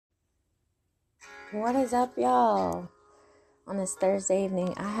What is up, y'all? On this Thursday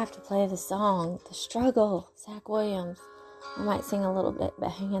evening, I have to play the song, The Struggle, Zach Williams. I might sing a little bit, but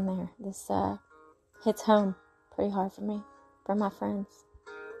hang in there. This hits home pretty hard for me, for my friends.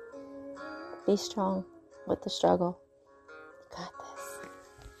 Be strong with the struggle. You got this.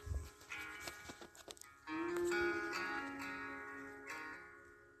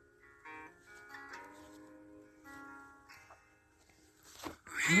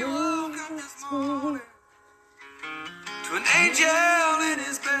 He woke up this morning to an angel in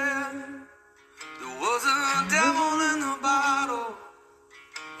his bed. There was a devil in the bottle,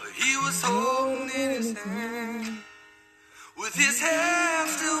 but he was holding in his hand. With his hair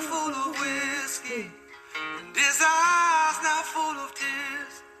still full of whiskey and his eyes now full of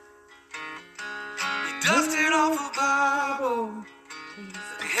tears, he dusted off a Bible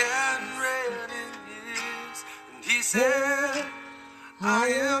that he hadn't read in years, and he said, I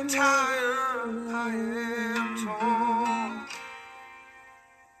am tired, I am torn,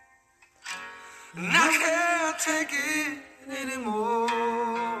 and I can't take it anymore.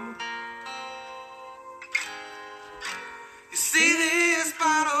 You see, this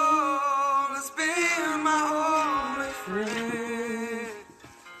battle has been my only friend,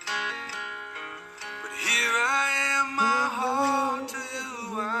 but here I am, my heart to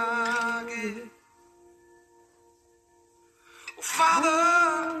you I give. Oh,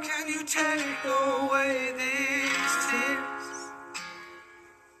 Father, can you take away these tears?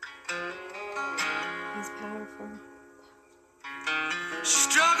 He's powerful. She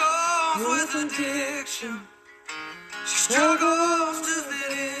struggles with addiction. She struggles to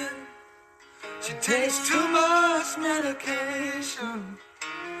fit in. She takes too much medication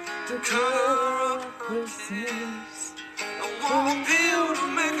to cover up her sins. One pill to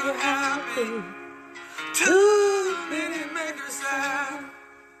make her happy, too many make her sad.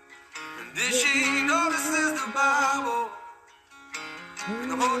 And then she notices the Bible in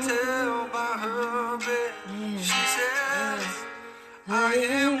the hotel by her bed. She says, I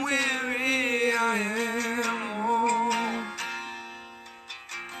am weary, I am worn,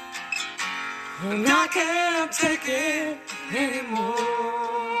 and I can't take it anymore.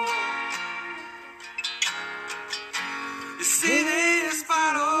 You see, this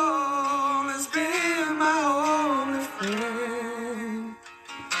battle has been my only friend,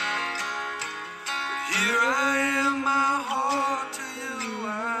 but here I am, my heart to you I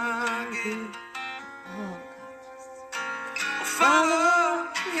give. Oh, Father,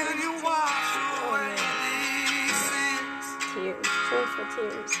 can you wash away these sins? Tears, joyful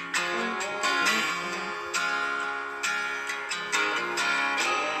tears.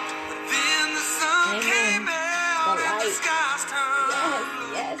 Then the sun came out and the skies turned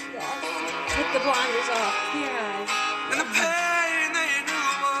blue, Yes. Take the blinders off. Your eyes. and the pain they knew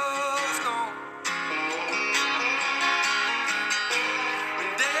was gone.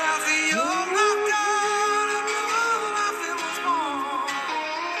 And as the young looked down, a new life it was born.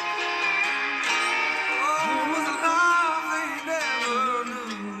 Oh, it was a life they never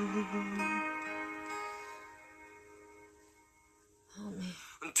knew, Oh, man.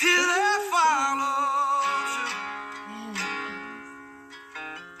 until they followed you.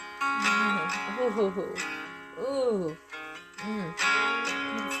 Ooh.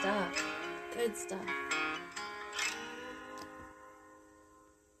 Good stuff.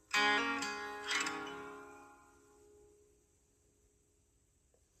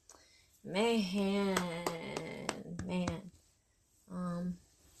 Man.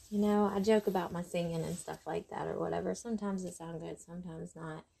 I joke about my singing and stuff like that or whatever. Sometimes it sounds good, sometimes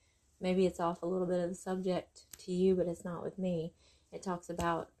not. Maybe it's off a little bit of the subject to you, but it's not with me. It talks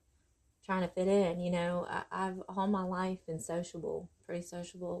about trying to fit in. I've all my life been sociable, pretty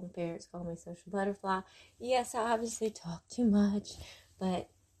sociable. My parents call me social butterfly. Yes, I obviously talk too much,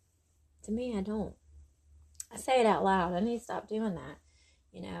 but to me, I don't. I say it out loud. I need to stop doing that,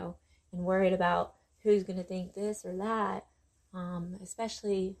 and worried about who's going to think this or that,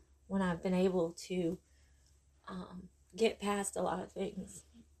 especially when I've been able to get past a lot of things.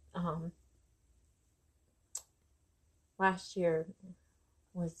 Last year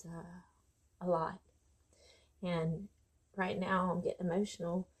was a lot, and right now I'm getting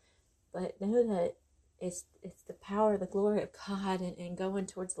emotional, but know that it's the power, the glory of God, and going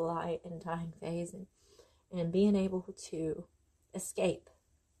towards the light and dying phase, and being able to escape,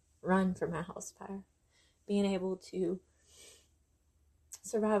 run from a house fire, being able to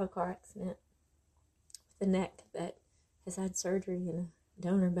survive a car accident with a neck that has had surgery and a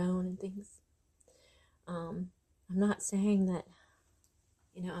donor bone and things. I'm not saying that,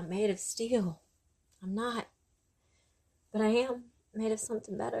 I'm made of steel. I'm not. But I am made of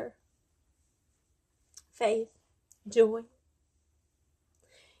something better. faith, joy,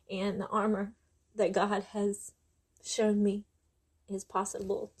 and the armor that God has shown me is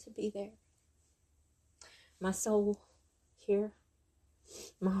possible to be there. My soul here,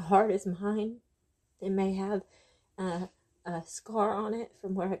 my heart is mine. It may have a scar on it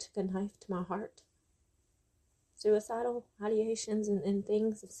from where I took a knife to my heart. Suicidal ideations and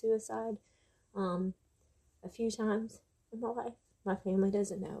things of suicide a few times in my life. My family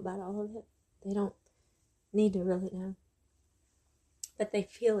doesn't know about all of it. They don't need to really know. But they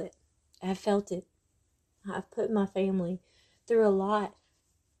feel it. I've felt it. I've put my family through a lot.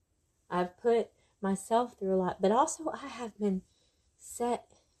 I've put myself through a lot. But also I have been set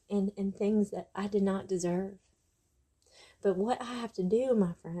in things that I did not deserve. But what I have to do,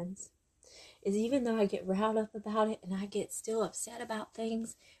 my friends, is even though I get riled up about it and I get still upset about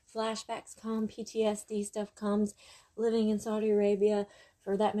things, flashbacks come, PTSD stuff comes, living in Saudi Arabia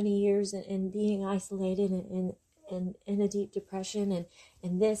for that many years and being isolated and in a deep depression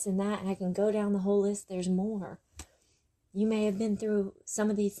and this and that, and I can go down the whole list. There's more. You may have been through some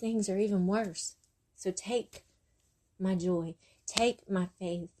of these things or even worse. So take my joy, take my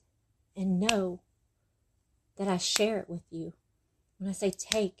faith, and know that I share it with you. When I say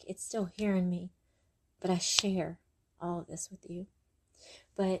take, it's still here in me, but I share all of this with you.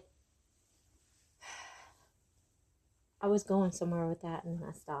 But I was going somewhere with that and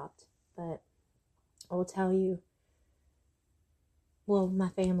I stopped. But I will tell you, well, my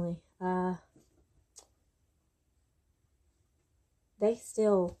family, they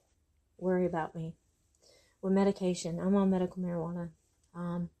still worry about me with medication. I'm on medical marijuana.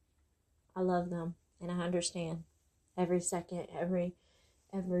 I love them and I understand every second, every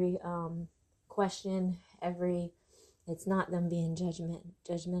question, it's not them being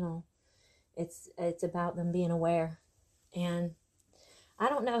judgmental. It's about them being aware. And I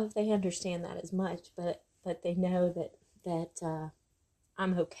don't know if they understand that as much, but they know that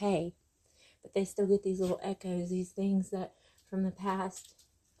I'm okay. But they still get these little echoes, these things that from the past,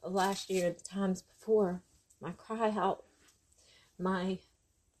 last year, the times before, my cry out, my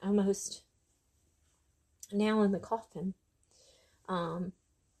almost nail in the coffin. A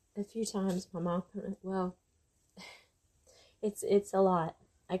few times my mom, well, it's a lot.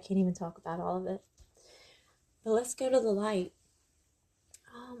 I can't even talk about all of it. But let's go to the light.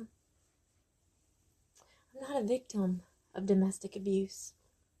 I'm not a victim of domestic abuse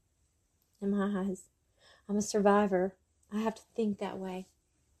in my eyes. I'm a survivor. I have to think that way.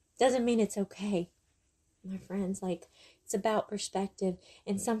 Doesn't mean it's okay, my friends. Like, it's about perspective.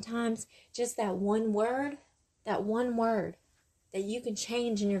 And sometimes just that one word that you can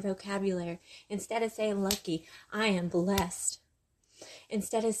change in your vocabulary. Instead of saying lucky, I am blessed.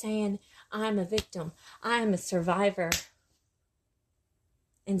 Instead of saying I'm a victim, I am a survivor.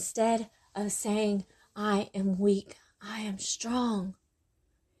 Instead of saying I am weak, I am strong.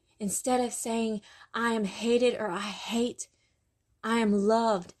 Instead of saying I am hated or I hate, I am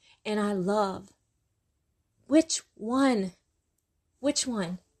loved and I love. Which one? Which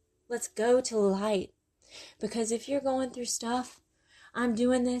one? Let's go to the light. Because if you're going through stuff, I'm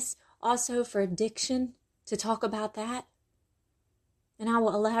doing this also for addiction, to talk about that. And I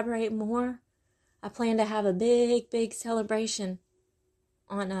will elaborate more. I plan to have a big celebration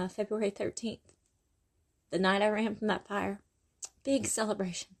on February 13th. The night I ran from that fire. Big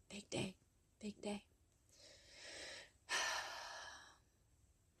celebration. Big day. Big day.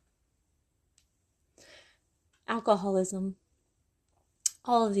 Alcoholism.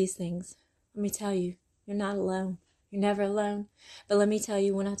 All of these things. Let me tell you, you're not alone. You're never alone. But let me tell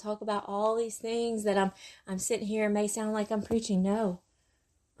you, when I talk about all these things that I'm sitting here, it may sound like I'm preaching. No.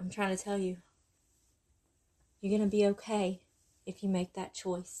 I'm trying to tell you, you're going to be okay if you make that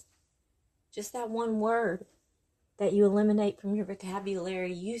choice. Just that one word that you eliminate from your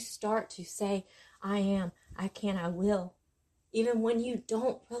vocabulary, you start to say, I am, I can, I will. Even when you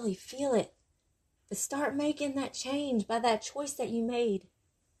don't really feel it. But start making that change by that choice that you made.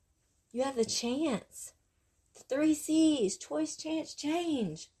 You have the chance. The 3 C's, choice, chance,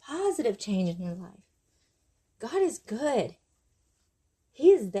 change. Positive change in your life. God is good.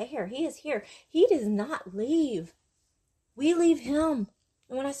 He is there. He is here. He does not leave. We leave him.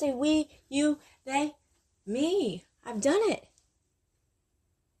 And when I say we, you, they, me, I've done it.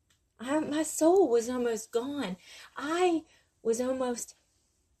 My soul was almost gone. I was almost,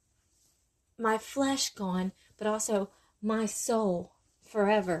 my flesh gone, but also my soul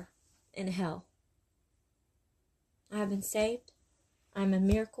forever in hell. I have been saved. I'm a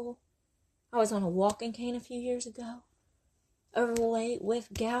miracle. I was on a walking cane a few years ago. Overweight,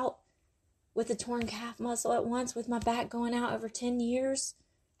 with gout, with a torn calf muscle at once, with my back going out over 10 years,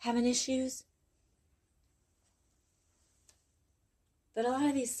 having issues. But a lot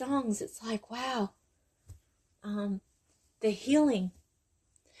of these songs, it's like, wow, the healing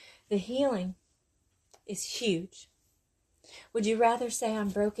is huge. Would you rather say I'm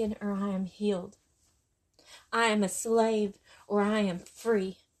broken or I am healed? I am a slave or I am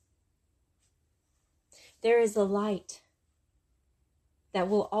free? There is a light that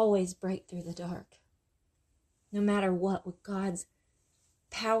will always break through the dark. No matter what, with God's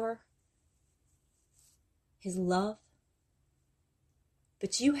power, His love.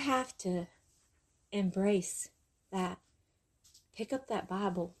 But you have to embrace that. Pick up that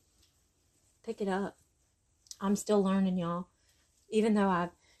Bible. Pick it up. I'm still learning, y'all. Even though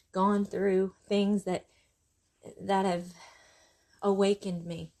I've gone through things that have awakened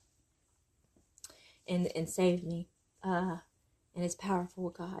me and saved me. And it's powerful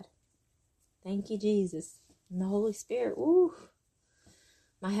with God. Thank you, Jesus. And the Holy Spirit. Woo.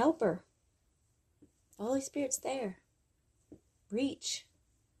 My helper. The Holy Spirit's there. Reach.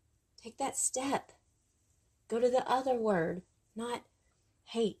 Take that step. Go to the other word. Not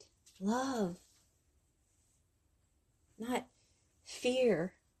hate. Love. Not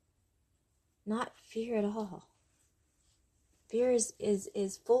fear. Not fear at all. Fear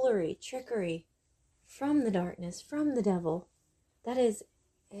is foolery, trickery from the darkness, from the devil. That is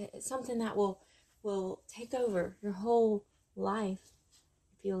something that will take over your whole life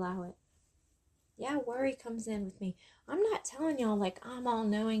if you allow it. Yeah, worry comes in with me. I'm not telling y'all like I'm all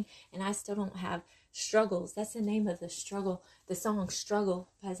knowing and I still don't have struggles. That's the name of the struggle, the song Struggle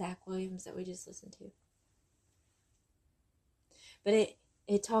by Zach Williams that we just listened to. But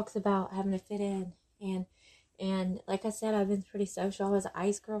it talks about having to fit in. And like I said, I've been pretty social. I was an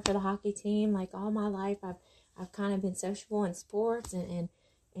ice girl for the hockey team. Like all my life, I've kind of been sociable in sports and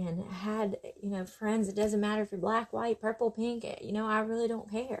had, friends. It doesn't matter if you're black, white, purple, pink. I really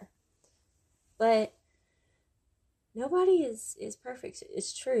don't care. But nobody is perfect.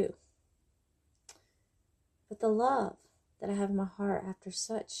 It's true. But the love that I have in my heart after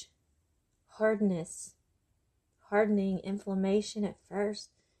such hardening, inflammation at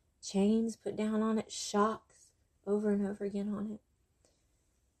first, chains put down on it, shocks over and over again on it,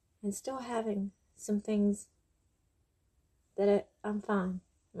 and still having some things that I'm fine.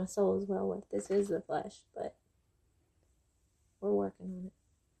 My soul is well with. This is the flesh, but we're working on it.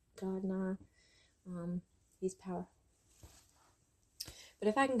 God and I, He's powerful. But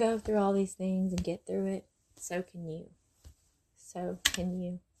if I can go through all these things and get through it, so can you. So can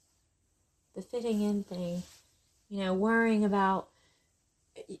you. The fitting in thing, worrying about,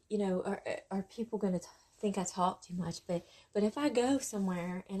 are people going to think I talk too much? But if I go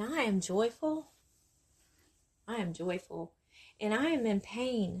somewhere and I am joyful, and I am in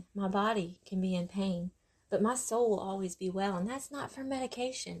pain, my body can be in pain, but my soul will always be well, and that's not from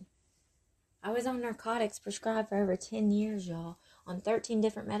medication. I was on narcotics prescribed for over 10 years, y'all, on 13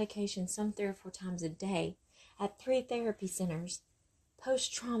 different medications, some 3 or 4 times a day, at 3 therapy centers,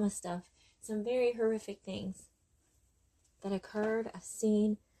 post-trauma stuff, some very horrific things that occurred, I've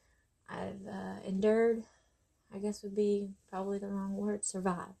seen, I've endured, I guess would be probably the wrong word,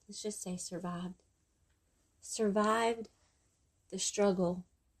 survived. Let's just say survived. Survived the struggle.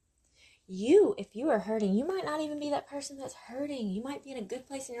 If you are hurting, you might not even be that person that's hurting. You might be in a good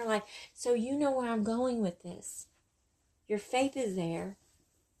place in your life. So you know where I'm going with this. Your faith is there,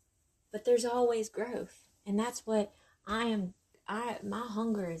 but there's always growth. And that's what my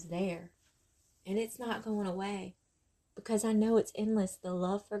hunger is there. And it's not going away because I know it's endless. The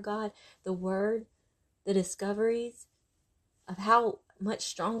love for God, the word, the discoveries of how much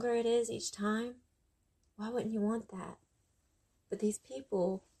stronger it is each time. Why wouldn't you want that? But these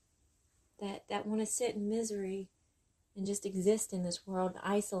people that want to sit in misery and just exist in this world and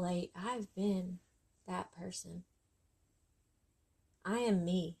isolate, I've been that person. I am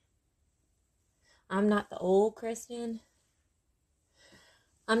me. I'm not the old Kristen.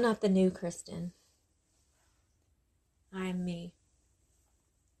 I'm not the new Kristen. I am me.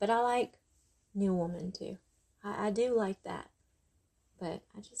 But I like new woman too. I do like that. But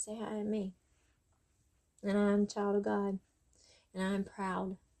I just say I am me. And I'm a child of God. And I'm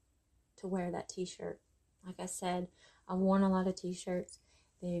proud to wear that t-shirt. Like I said, I've worn a lot of t-shirts.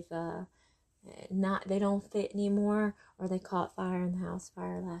 They don't fit anymore, or they caught fire in the house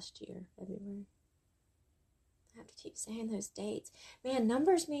fire last year, February. I have to keep saying those dates. Man,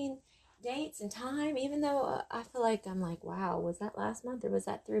 numbers mean dates and time, even though I feel like I'm like, wow, was that last month or was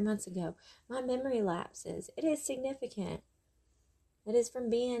that 3 months ago? My memory lapses. It is significant. It is from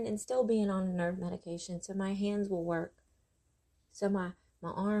being and still being on nerve medication, so my hands will work. So my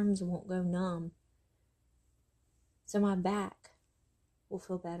arms won't go numb. So my back will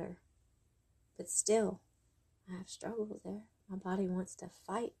feel better. But still, I have struggles there. My body wants to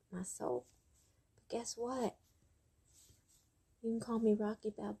fight my soul. But guess what? You can call me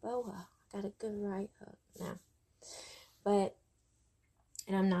Rocky Balboa. I got a good right hook now. But,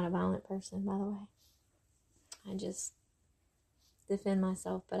 and I'm not a violent person, by the way. I just defend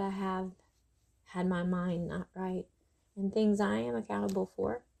myself, but I have had my mind not right. And things I am accountable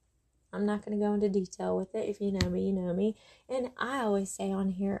for. I'm not going to go into detail with it. If you know me, you know me. And I always say on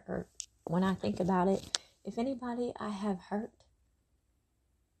here, or when I think about it, if anybody I have hurt,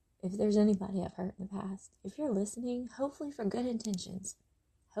 if there's anybody I've hurt in the past, if you're listening, hopefully for good intentions,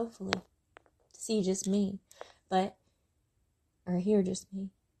 hopefully to see just me, or hear just me.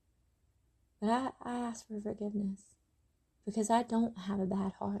 But I ask for forgiveness because I don't have a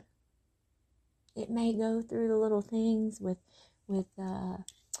bad heart. It may go through the little things with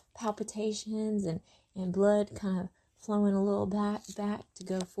palpitations and blood kind of flowing a little back to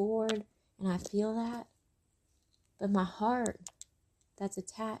go forward, and I feel that. But my heart, that's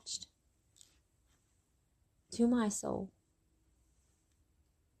attached to my soul,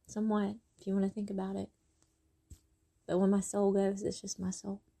 somewhat, if you want to think about it. But when my soul goes, it's just my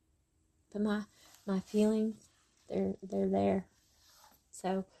soul. But my feelings, they're there.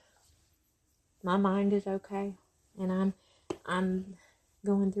 So my mind is okay, and I'm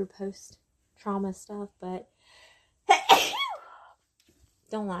going through post-trauma stuff, but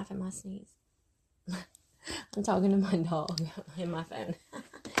don't laugh at my sneeze. I'm talking to my dog in my phone.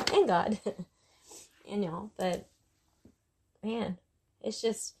 And God. And y'all. But, man, it's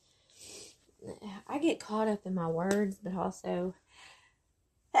just, I get caught up in my words, but also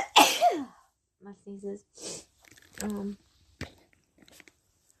my sneezes.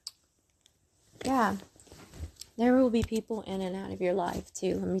 Yeah. There will be people in and out of your life,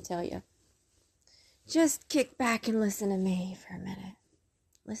 too, let me tell you. Just kick back and listen to me for a minute.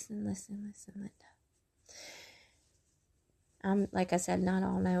 Listen, Linda. I'm, like I said, not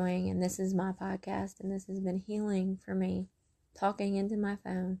all-knowing, and this is my podcast, and this has been healing for me. Talking into my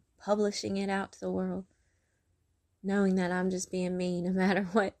phone, publishing it out to the world, knowing that I'm just being me no matter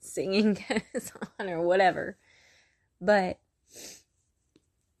what singing goes on or whatever. But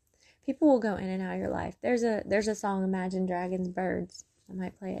people will go in and out of your life. There's a song, Imagine Dragons Birds. I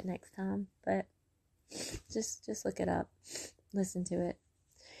might play it next time, but just look it up. Listen to it.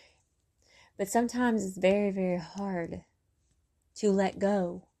 But sometimes it's very, very hard to let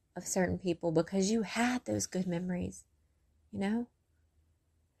go of certain people because you had those good memories, you know?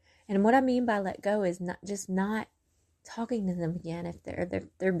 And what I mean by let go is not talking to them again if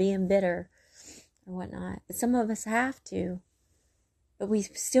they're being bitter or whatnot. But some of us have to. But we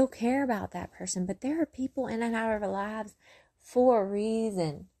still care about that person. But there are people in and out of our lives for a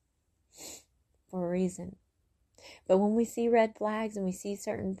reason. For a reason. But when we see red flags and we see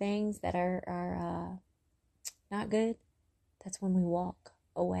certain things that are not good, that's when we walk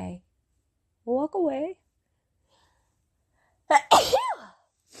away. Walk away.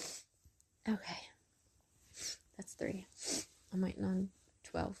 Okay. That's 3. I'm waiting on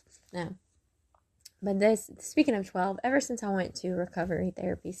 12. No. But speaking of 12, ever since I went to a recovery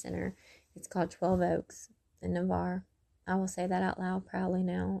therapy center, it's called 12 Oaks in Navarre. I will say that out loud proudly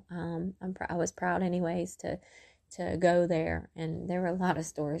now. I was proud anyways to go there, and there were a lot of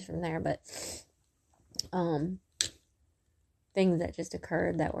stories from there, but things that just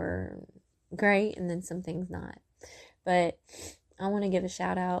occurred that were great, and then some things not. But I want to give a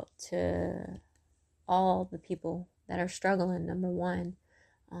shout out to all the people that are struggling, number one,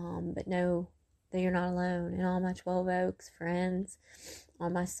 but know that you're not alone. And all my 12 Oaks friends, all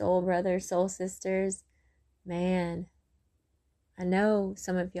my soul brothers, soul sisters, man, I know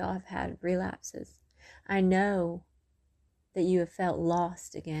some of y'all have had relapses. I know that you have felt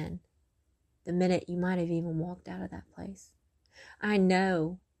lost again the minute you might have even walked out of that place. I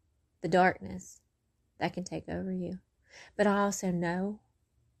know the darkness that can take over you. But I also know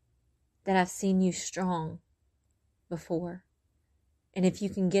that I've seen you strong before. And if you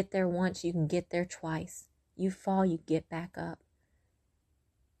can get there once, you can get there twice. You fall, you get back up.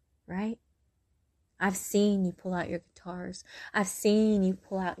 Right? I've seen you pull out your guitars. I've seen you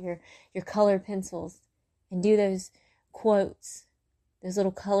pull out your color pencils and do those quotes, those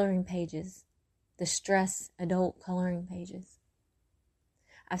little coloring pages, the stress adult coloring pages.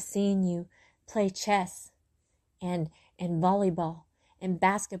 I've seen you play chess and volleyball and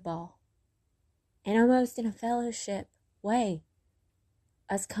basketball, and almost in a fellowship way,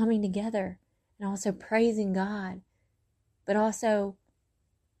 us coming together and also praising God, but also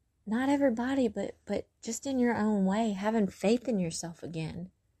not everybody, but just in your own way, having faith in yourself again,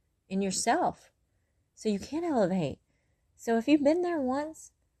 in yourself, so you can elevate. So if you've been there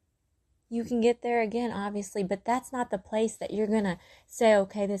once, You can get there again, obviously, but that's not the place that you're going to say,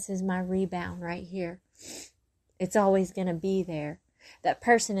 okay, this is my rebound right here. It's always going to be there. That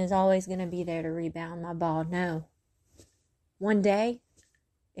person is always going to be there to rebound my ball. No. One day,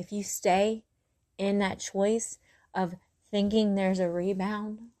 if you stay in that choice of thinking there's a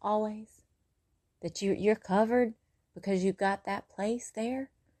rebound always, that you're covered because you've got that place there.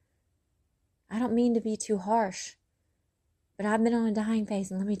 I don't mean to be too harsh, but I've been on a dying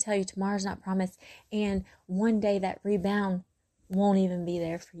phase, and let me tell you, tomorrow's not promised, and one day that rebound won't even be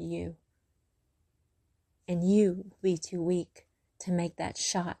there for you, and you will be too weak to make that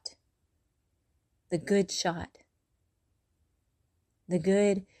shot, the good shot, the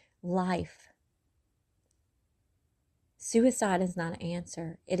good life. Suicide is not an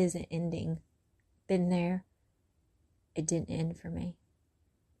answer. It is an ending. Been there. It didn't end for me.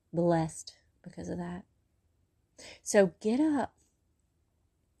 Blessed because of that. So get up.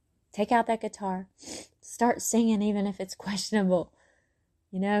 Take out that guitar. Start singing even if it's questionable.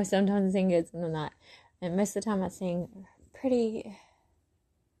 You know, sometimes I sing good, sometimes not. And most of the time I sing pretty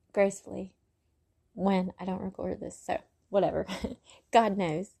gracefully when I don't record this. So, whatever. God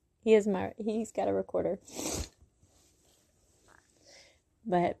knows. He's got a recorder.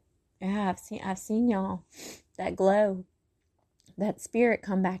 But yeah, I've seen y'all, that glow, that spirit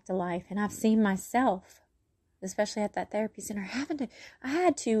come back to life. And I've seen myself, especially at that therapy center, I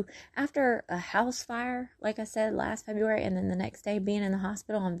had to, after a house fire, like I said, last February, and then the next day being in the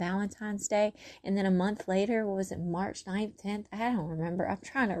hospital on Valentine's Day, and then a month later, what was it, March 9th, 10th? I don't remember. I'm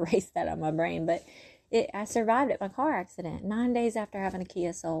trying to erase that on my brain, but I survived it, my car accident, 9 days after having a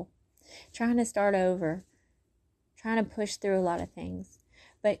Kia Soul, trying to start over, trying to push through a lot of things.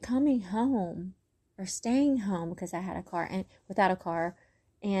 But coming home, or staying home because I had a car, and without a car,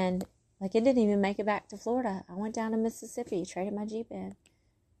 and like it didn't even make it back to Florida. I went down to Mississippi, traded my Jeep in.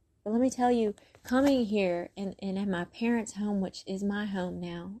 But let me tell you, coming here and at my parents' home, which is my home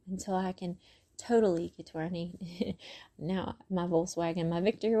now, until I can totally get to where I need. Now, my Volkswagen, my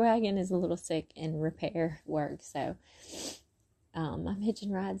Victory wagon is a little sick and repair work. So, I'm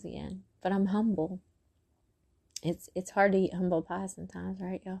hitching rides again. But I'm humble. It's hard to eat humble pie sometimes,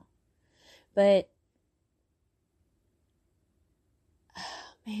 right, y'all? But,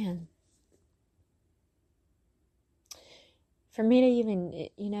 oh, man. For me to even,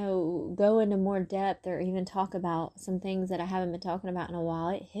 go into more depth or even talk about some things that I haven't been talking about in a while,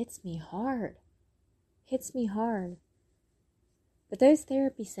 it hits me hard. But those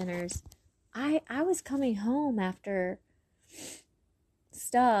therapy centers, I was coming home after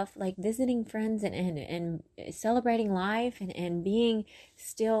stuff like visiting friends and celebrating life and being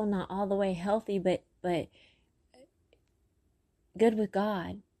still not all the way healthy, but good with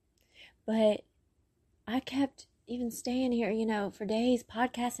God. But I kept even staying here, for days,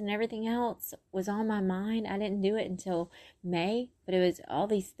 podcasting and everything else was on my mind. I didn't do it until May, but it was all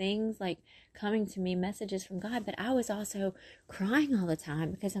these things like coming to me, messages from God. But I was also crying all the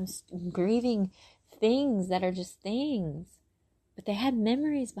time because I'm grieving things that are just things, but they had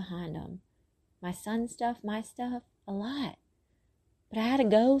memories behind them. My son's stuff, my stuff, a lot. But I had to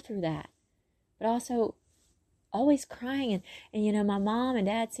go through that. But also always crying. And my mom and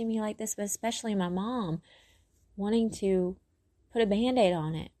dad see me like this, but especially my mom, wanting to put a Band-Aid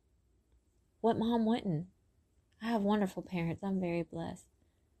on it. What mom wouldn't? I have wonderful parents. I'm very blessed.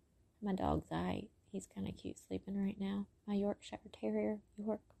 My dog's eye, he's kind of cute sleeping right now. My Yorkshire Terrier,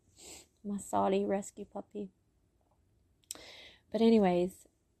 York. My Saudi rescue puppy. But anyways,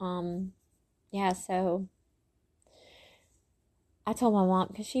 so I told my mom,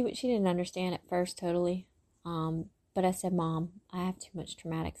 because she didn't understand at first totally. But I said, Mom, I have too much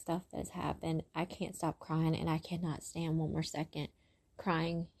traumatic stuff that has happened. I can't stop crying, and I cannot stand one more second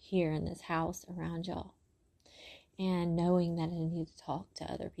crying here in this house around y'all. And knowing that I need to talk to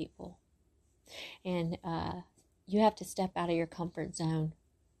other people. And you have to step out of your comfort zone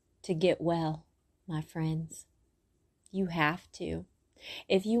to get well, my friends. You have to.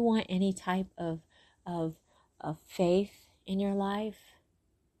 If you want any type of faith in your life,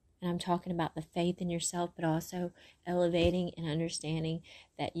 and I'm talking about the faith in yourself, but also elevating and understanding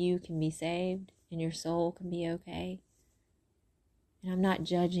that you can be saved and your soul can be okay. And I'm not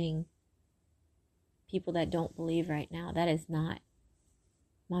judging people that don't believe right now. That is not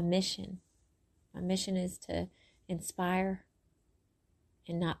my mission. My mission is to inspire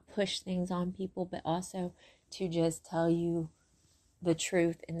and not push things on people, but also to just tell you the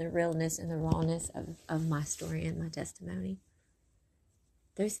truth and the realness and the rawness of my story and my testimony.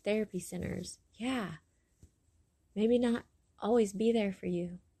 Those therapy centers, maybe not always be there for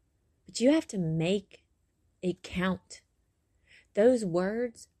you, but you have to make it count. Those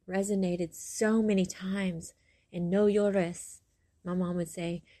words resonated so many times. And no llores. My mom would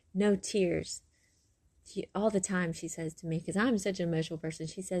say, no tears. All the time she says to me, because I'm such an emotional person,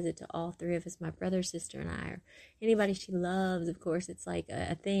 she says it to all three of us, my brother, sister, and I, or anybody she loves. Of course, it's like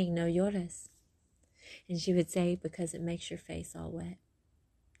a thing, no llores. And she would say, because it makes your face all wet.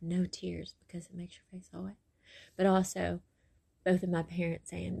 No tears, because it makes your face all wet. But also, both of my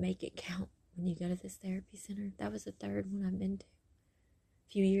parents saying, make it count when you go to this therapy center. That was the third one I've been to.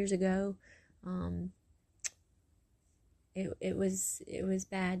 A few years ago, it was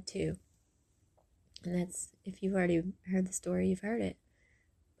bad too. And that's, if you've already heard the story, you've heard it.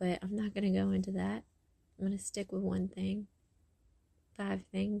 But I'm not going to go into that. I'm going to stick with one thing. 5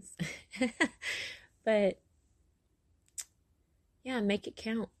 things. But yeah, make it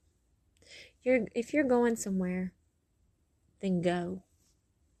count. If you're going somewhere, then go.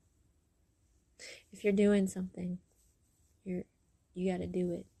 If you're doing something, you got to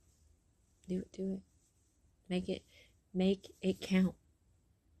do it. Do it. Make it count.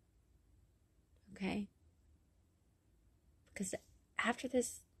 Okay? Because after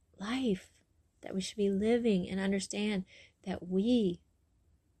this life that we should be living, and understand that we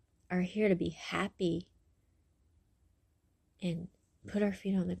are here to be happy and put our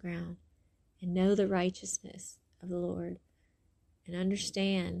feet on the ground and know the righteousness of the Lord, and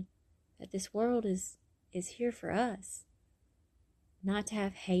understand that this world is here for us, not to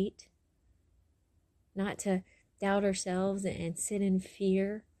have hate, not to doubt ourselves and sit in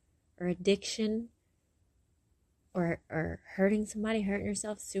fear or addiction, or hurting somebody, hurting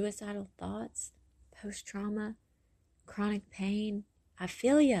yourself, suicidal thoughts, post-trauma, chronic pain. I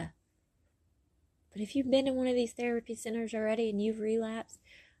feel ya. But if you've been in one of these therapy centers already and you've relapsed,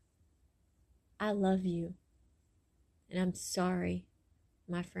 I love you. And I'm sorry,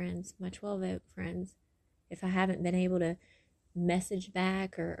 my friends, my 12 Oak friends, if I haven't been able to message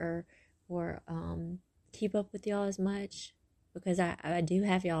back or keep up with y'all as much, because I do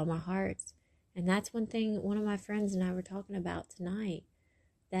have y'all in my hearts. And that's one thing one of my friends and I were talking about tonight,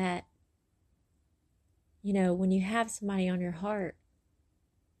 that, you know, when you have somebody on your heart,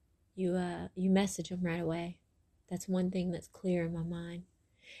 you message them right away. That's one thing that's clear in my mind.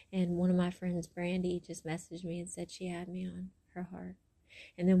 And one of my friends, Brandy, just messaged me and said she had me on her heart.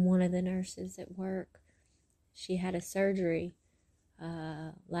 And then one of the nurses at work, she had a surgery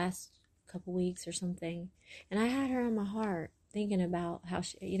last couple weeks or something, and I had her on my heart, thinking about how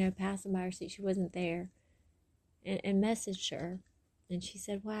she, passing by her seat, she wasn't there, and messaged her, and she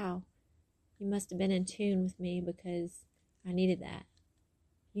said, wow, you must have been in tune with me, because I needed that.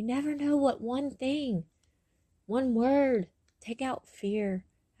 You never know what one thing, one word, take out fear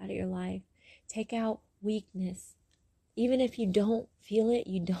out of your life, take out weakness. Even if you don't feel it,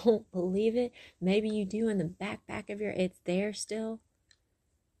 you don't believe it, maybe you do in the back of your, it's there still.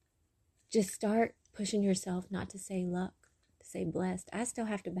 Just start pushing yourself, not to say luck, to say blessed. I still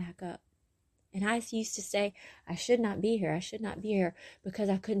have to back up. And I used to say, I should not be here, because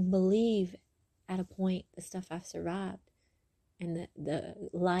I couldn't believe at a point the stuff I've survived and the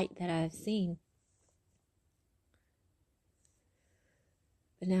light that I've seen.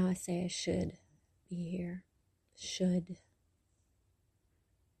 But now I say I should be here. Should.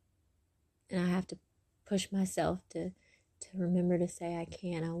 And I have to push myself to remember to say I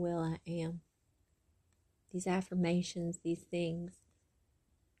can, I will, I am. These affirmations, these things,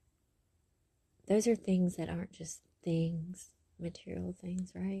 those are things that aren't just things, material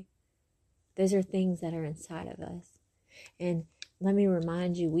things, right? Those are things that are inside of us. And let me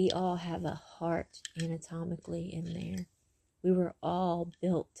remind you, we all have a heart anatomically in there. We were all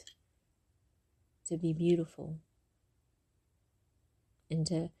built to be beautiful and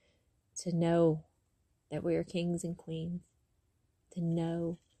to know that we are kings and queens, to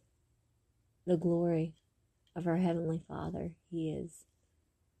know the glory of our Heavenly Father. That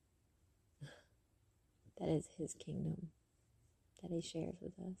is His kingdom that He shares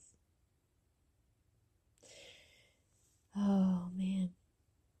with us. Oh, man.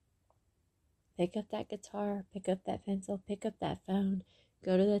 Pick up that guitar, pick up that pencil, pick up that phone,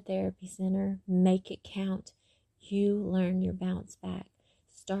 go to the therapy center, make it count. You learn your bounce back.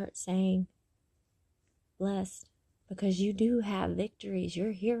 Start saying, blessed, because you do have victories.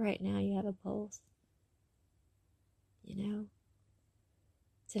 You're here right now. You have a pulse.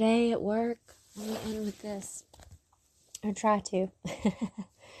 Today at work, let me end with this. Or try to.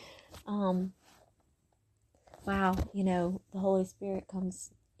 Wow, the Holy Spirit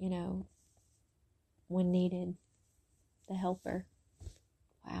comes, when needed. The helper.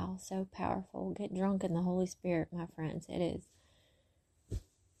 Wow, so powerful. Get drunk in the Holy Spirit, my friends. It is.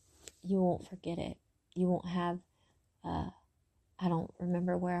 You won't forget it. You won't have I don't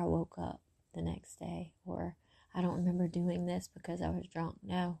remember where I woke up the next day, or I don't remember doing this because I was drunk.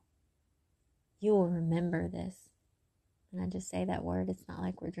 No. You will remember this. And I just say that word. It's not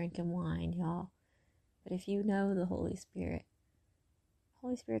like we're drinking wine, y'all. But if you know the Holy Spirit,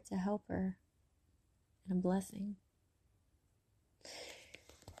 Holy Spirit's a helper and a blessing.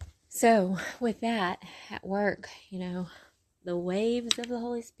 So with that, at work, the waves of the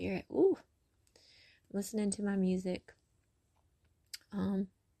Holy Spirit. Ooh, listening to my music.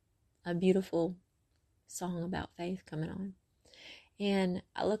 A beautiful song about faith coming on. And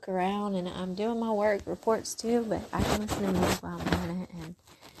I look around and I'm doing my work, reports too, but I can listen to music while I'm doing it, and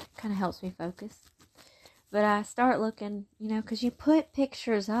it kind of helps me focus. But I start looking, because you put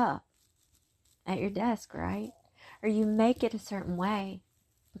pictures up at your desk, right? Or you make it a certain way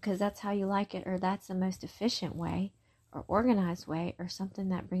because that's how you like it, or that's the most efficient way, or organized way, or something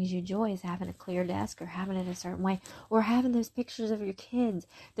that brings you joy is having a clear desk, or having it a certain way, or having those pictures of your kids,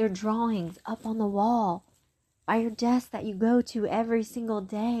 their drawings up on the wall by your desk that you go to every single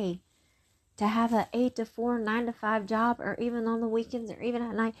day, to have a 8 to 4, 9 to 5 job, or even on the weekends, or even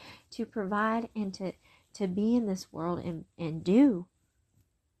at night, to provide and to be in this world and do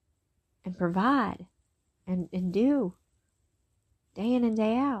and provide and do day in and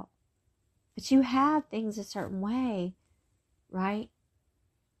day out. But you have things a certain way, right?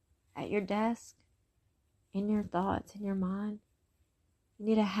 At your desk, in your thoughts, in your mind. You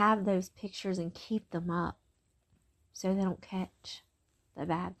need to have those pictures and keep them up so they don't catch the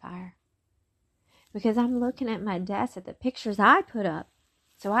bad fire. Because I'm looking at my desk at the pictures I put up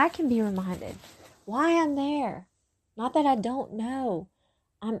so I can be reminded why I'm there. Not that I don't know.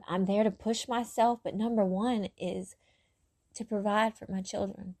 I'm there to push myself, but number one is to provide for my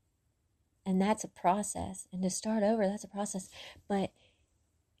children. And that's a process. And to start over, that's a process. But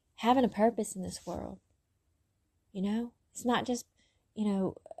having a purpose in this world, it's not just,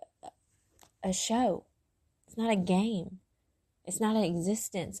 a show. It's not a game. It's not an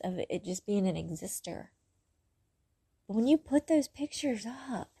existence of it just being an exister. But when you put those pictures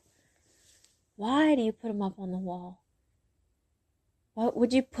up, why do you put them up on the wall? What,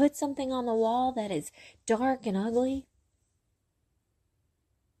 would you put something on the wall that is dark and ugly?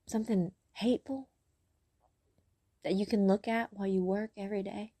 Something hateful that you can look at while you work every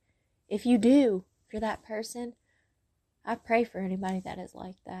day? If you do, if you're that person, I pray for anybody that is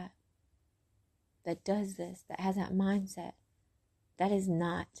like that does this, that has that mindset. That is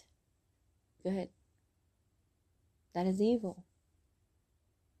not good. That is evil.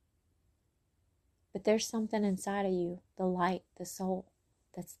 But there's something inside of you, the light, the soul,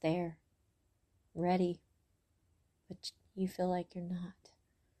 that's there, ready, but you feel like you're not.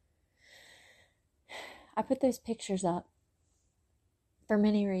 I put those pictures up for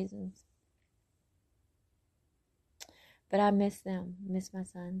many reasons. But I miss them, miss my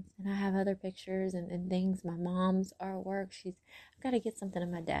sons. And I have other pictures and things. My mom's artwork. I've got to get something of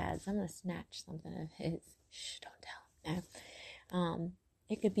my dad's. I'm going to snatch something of his. Shh, don't tell him. No.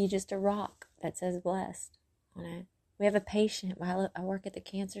 It could be just a rock that says blessed on it. We have a patient. I work at the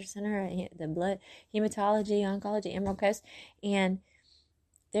cancer center, the blood hematology, oncology, Emerald Coast. And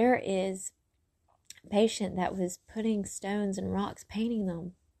there is a patient that was putting stones and rocks, painting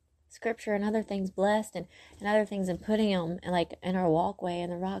them. Scripture and other things blessed and other things, and putting them in our walkway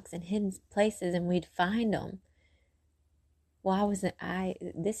and the rocks in hidden places, and we'd find them. Well,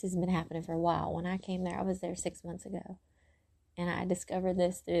 this has been happening for a while. When I came there, I was there 6 months ago, and I discovered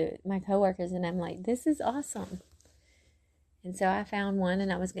this through my coworkers, and I'm like, this is awesome. And so I found one,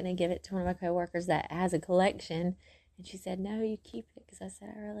 and I was going to give it to one of my coworkers that has a collection, and she said, no, you keep it, because I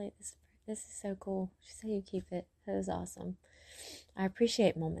said, this is so cool. She said, you keep it. That was awesome. I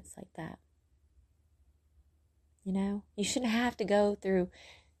appreciate moments like that. You shouldn't have to go through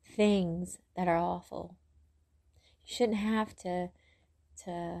things that are awful. You shouldn't have to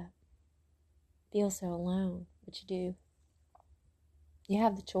feel so alone, but you do. You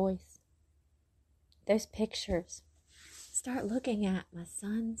have the choice. Those pictures. Start looking at my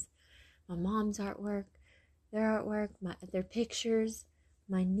sons, my mom's artwork, their artwork, their pictures,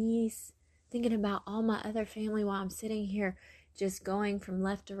 my niece, thinking about all my other family while I'm sitting here just going from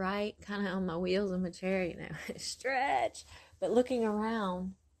left to right, kind of on my wheels in my chair, stretch, but looking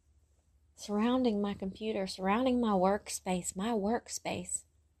around, surrounding my computer, surrounding my workspace,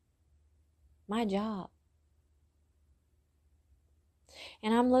 my job.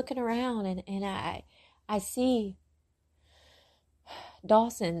 And I'm looking around and I see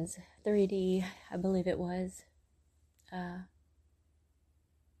Dawson's 3D, I believe it was,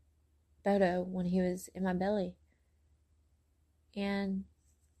 photo when he was in my belly. And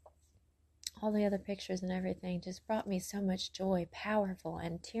all the other pictures and everything just brought me so much joy, powerful,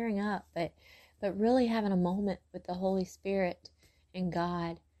 and tearing up, but really having a moment with the Holy Spirit and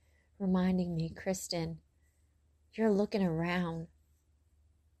God reminding me, Kristen, you're looking around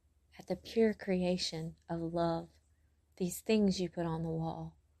at the pure creation of love. These things you put on the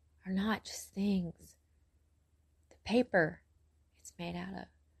wall are not just things. The paper it's made out of,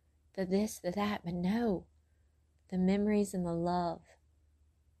 the this, the that, but no, the memories and the love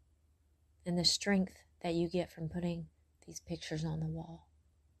and the strength that you get from putting these pictures on the wall.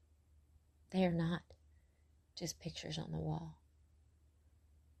 They are not just pictures on the wall.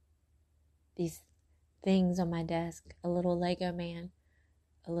 These things on my desk, a little Lego man,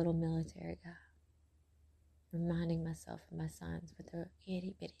 a little military guy, reminding myself of my sons with their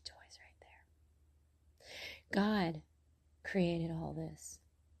itty bitty toys right there. God created all this.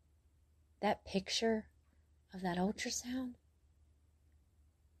 That picture of that ultrasound,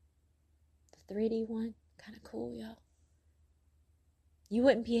 the 3D one, kind of cool, y'all. You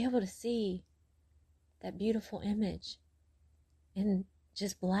wouldn't be able to see that beautiful image in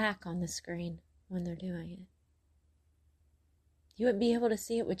just black on the screen when they're doing it. You wouldn't be able to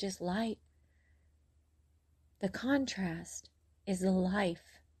see it with just light. The contrast is the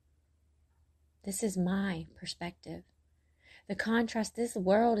life. This is my perspective. The contrast, this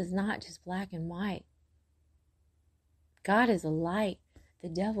world is not just black and white. God is a light. The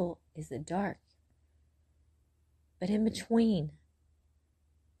devil is the dark. But in between,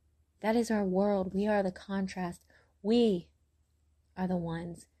 that is our world. We are the contrast. We are the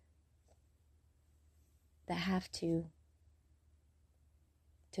ones that have to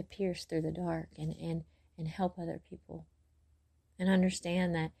pierce through the dark and help other people. And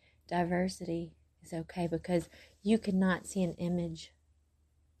understand that diversity is okay, because you could not see an image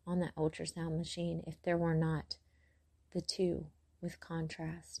on that ultrasound machine if there were not the two with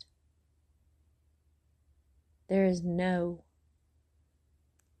contrast. There is no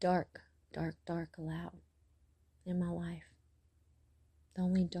dark allowed in my life. The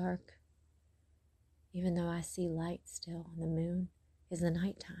only dark, even though I see light still on the moon, is the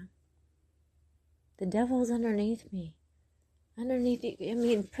nighttime. The devil's underneath me. Underneath you. I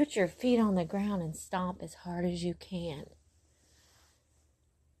mean, put your feet on the ground and stomp as hard as you can.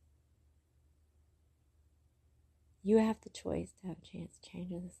 You have the choice to have a chance to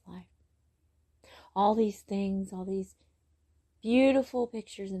change in this life. All these things, all these beautiful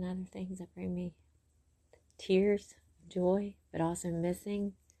pictures and other things that bring me tears, joy, but also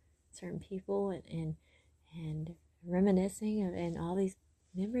missing certain people and reminiscing and all these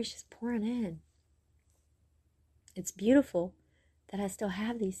memories just pouring in. It's beautiful that I still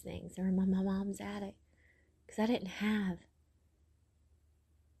have these things. They're in my mom's attic, because I didn't have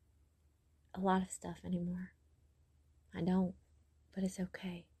a lot of stuff anymore. I don't, but it's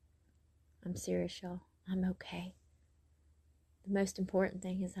okay. I'm serious, y'all. I'm okay. The most important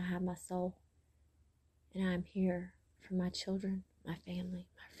thing is I have my soul, and I'm here for my children, my family,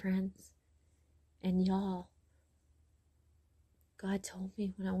 my friends, and y'all. God told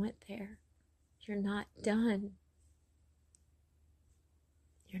me when I went there, you're not done.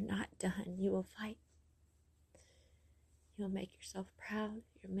 You're not done. You will fight. You'll make yourself proud.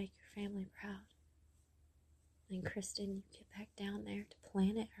 You'll make your family proud. And Kristen, you get back down there to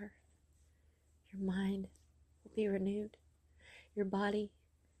planet Earth. Your mind will be renewed. Your body,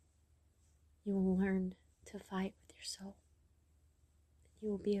 you will learn to fight with your soul. You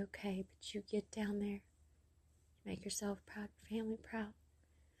will be okay, but you get down there. You make yourself proud, your family proud.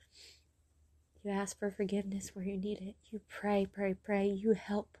 You ask for forgiveness where you need it. You pray. You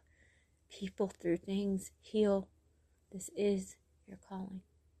help people through things, heal. This is your calling.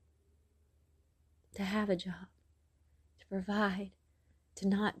 To have a job, to provide, to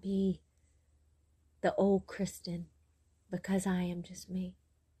not be the old Kristen, because I am just me.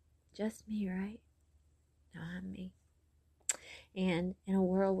 Just me, right? No, I'm me. And in a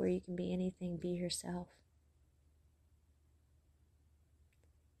world where you can be anything, be yourself.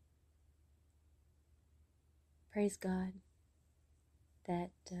 Praise God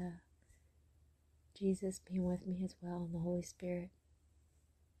that Jesus being with me as well, and the Holy Spirit.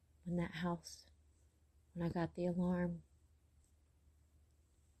 In that house, when I got the alarm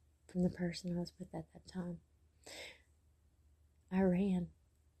from the person I was with at that time, I ran.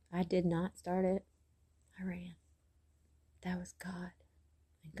 I did not start it. I ran. That was God.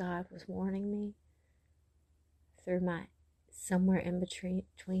 And God was warning me through my somewhere in between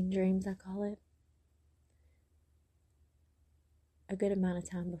dreams, I call it, a good amount of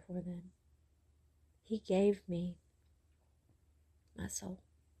time before then. He gave me my soul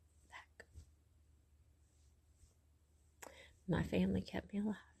back. My family kept me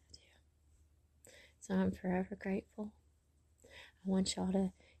alive too. So I'm forever grateful. I want y'all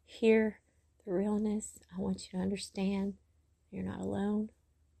to hear the realness. I want you to understand you're not alone.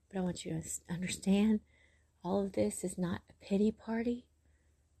 But I want you to understand all of this is not a pity party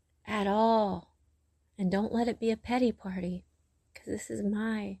at all. And don't let it be a petty party, because this is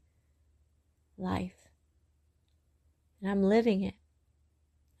my life. And I'm living it.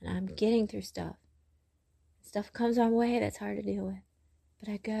 And I'm getting through stuff. Stuff comes my way that's hard to deal with. But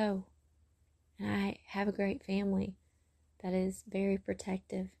I go. And I have a great family that is very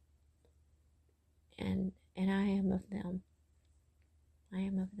protective. And I am of them. I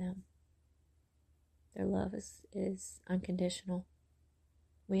am of them. Their love is unconditional.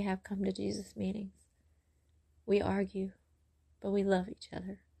 We have come to Jesus meetings. We argue, but we love each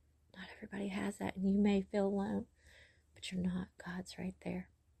other. Not everybody has that, and you may feel alone, but you're not. God's right there.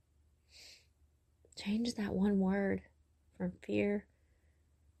 Change that one word from fear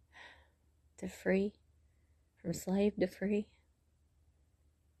to free, from slave to free.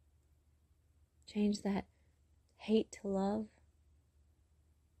 Change that hate to love,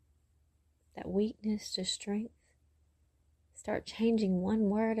 that weakness to strength. Start changing one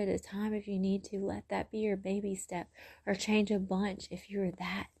word at a time if you need to. Let that be your baby step. Or change a bunch if you're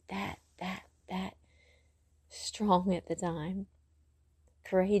that strong at the time.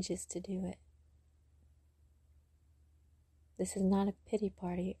 Courageous to do it. This is not a pity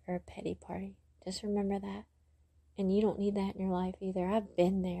party or a petty party. Just remember that. And you don't need that in your life either. I've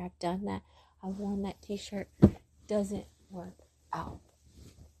been there. I've done that. I've worn that t-shirt. Doesn't work out.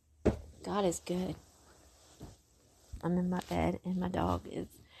 God is good. I'm in my bed and my dog is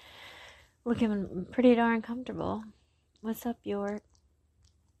looking pretty darn comfortable. What's up, York?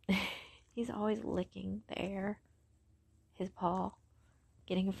 He's always licking the air. His paw.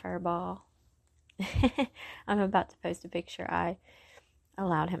 Getting a fur ball. I'm about to post a picture. I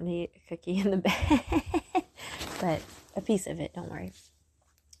allowed him to eat a cookie in the bed. But a piece of it, don't worry.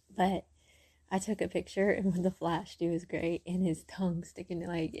 But I took a picture, and with the flash, dude was great. And his tongue sticking,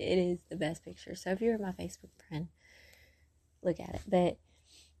 like, it is the best picture. So if you're my Facebook friend, look at it. But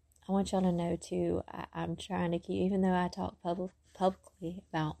I want y'all to know too, I'm trying to keep, even though I talk publicly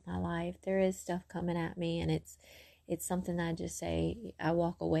about my life, there is stuff coming at me, and it's something I just say, I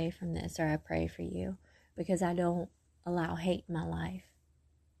walk away from this, or I pray for you, because I don't allow hate in my life.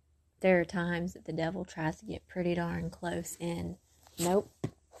 There are times that the devil tries to get pretty darn close in. Nope.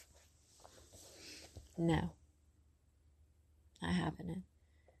 No. Not happening.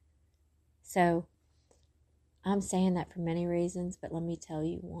 So I'm saying that for many reasons, but let me tell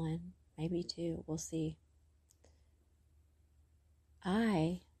you one, maybe two, we'll see.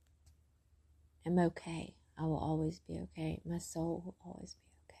 I am okay. I will always be okay. My soul will always be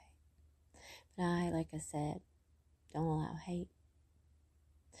okay. But I, like I said, don't allow hate.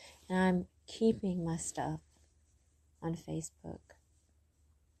 And I'm keeping my stuff on Facebook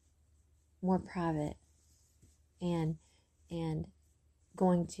more private and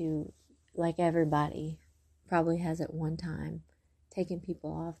going to, like everybody probably has at one time, taking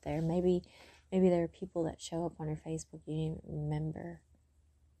people off there. Maybe there are people that show up on your Facebook you didn't even remember.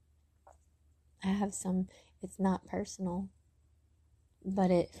 I have some, it's not personal,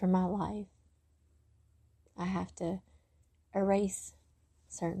 but for my life, I have to erase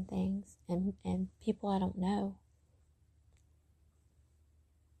certain things and people I don't know.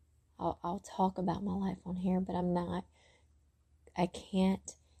 I'll talk about my life on here, but I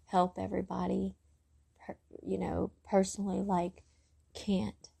can't help everybody, personally,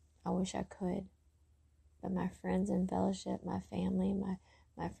 can't. I wish I could. But my friends in fellowship, my family,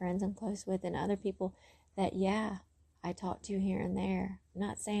 my friends I'm close with, and other people that, I talk to here and there. I'm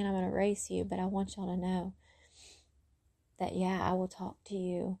not saying I'm going to erase you, but I want y'all to know that, I will talk to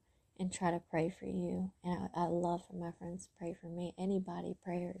you and try to pray for you. And I love for my friends to pray for me. Anybody,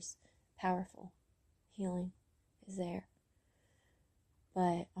 prayers, powerful. Healing is there.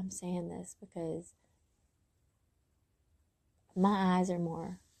 But I'm saying this because my eyes are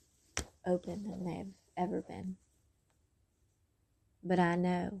more open than they've ever been. But I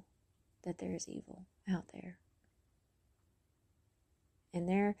know that there's evil out there. And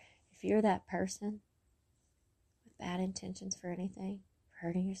if you're that person with bad intentions for anything, for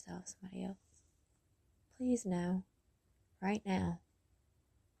hurting yourself, somebody else, please know, right now,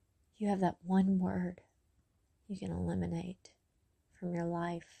 you have that one word you can eliminate from your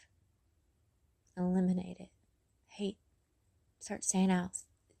life. Eliminate it. Hate. Start saying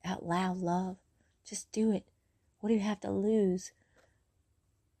out loud, love. Just do it. What do you have to lose?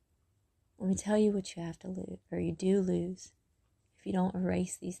 Let me tell you what you have to lose, or you do lose, if you don't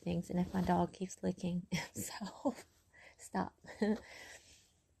erase these things. And if my dog keeps licking himself, stop.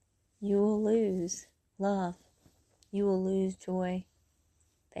 You will lose love. You will lose joy,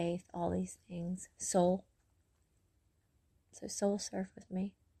 faith, all these things. Soul. So soul surf with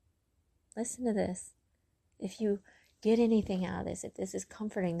me. Listen to this. If you get anything out of this, if this is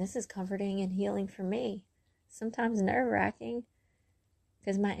comforting and healing for me. Sometimes nerve-wracking,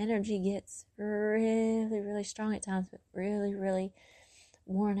 because my energy gets really, really strong at times, but really, really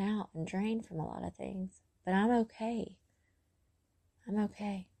worn out and drained from a lot of things. But I'm okay. I'm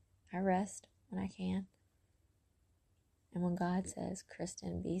okay. I rest when I can. And when God says,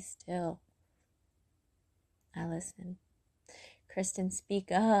 Kristen, be still, I listen. Kristen,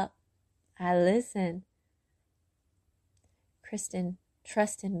 speak up, I listen. Kristen,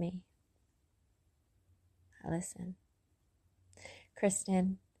 trust in me, I listen.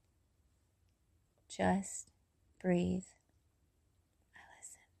 Kristen, just breathe, I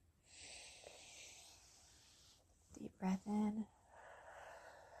listen. Deep breath in.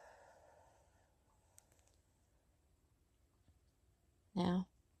 Now,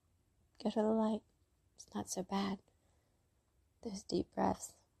 go to the light. It's not so bad. Those deep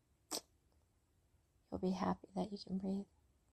breaths. You'll be happy that you can breathe.